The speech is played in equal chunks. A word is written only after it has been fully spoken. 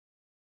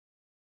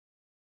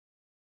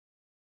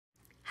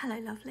Hello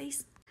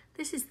lovelies,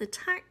 this is the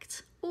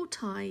tacked or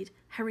tied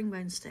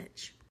herringbone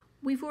stitch.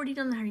 We've already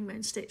done the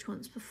herringbone stitch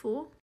once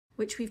before,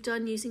 which we've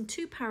done using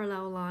 2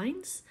 parallel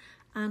lines,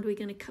 and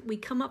we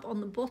come up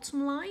on the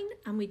bottom line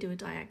and we do a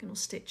diagonal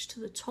stitch to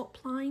the top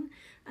line,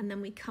 and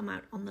then we come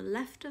out on the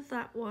left of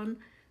that one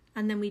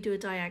and then we do a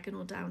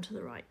diagonal down to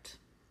the right.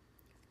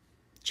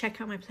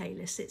 Check out my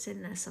playlist, it's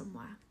in there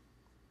somewhere.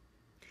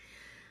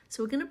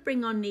 So we're going to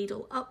bring our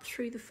needle up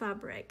through the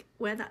fabric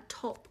where that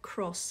top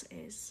cross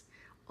is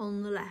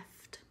on the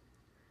left,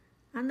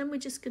 and then we're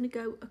just going to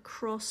go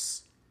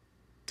across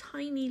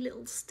tiny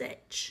little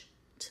stitch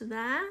to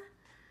there,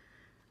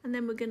 and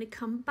then we're going to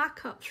come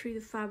back up through the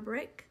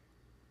fabric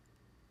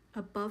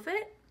above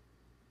it,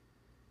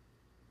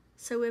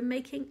 so we're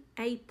making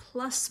a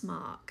plus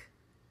mark,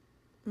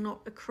 not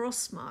a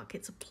cross mark,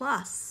 it's a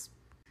plus,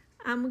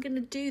 and we're going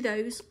to do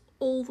those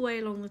all the way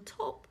along the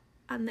top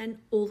and then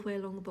all the way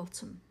along the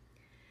bottom.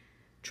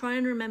 Try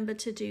and remember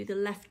to do the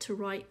left to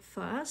right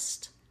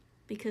first,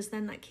 because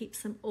then that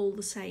keeps them all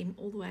the same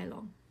all the way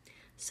along.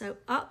 So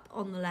up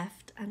on the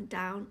left and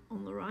down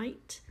on the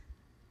right,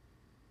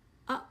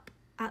 up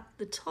at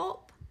the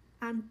top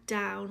and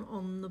down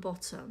on the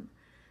bottom.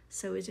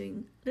 So we're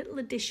doing little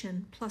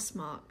addition plus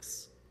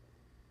marks.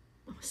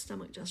 Oh, my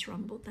stomach just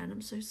rumbled then,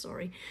 I'm so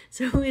sorry.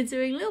 So we're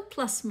doing little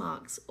plus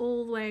marks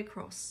all the way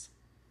across.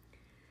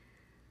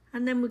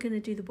 And then we're going to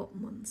do the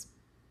bottom ones.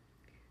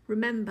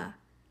 Remember,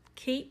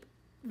 keep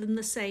them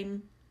the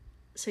same.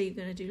 So you're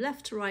going to do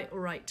left to right or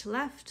right to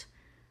left,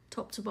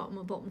 top to bottom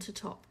or bottom to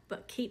top,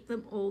 but keep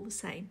them all the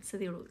same so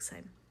they all look the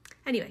same.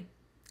 Anyway,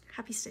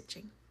 happy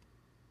stitching.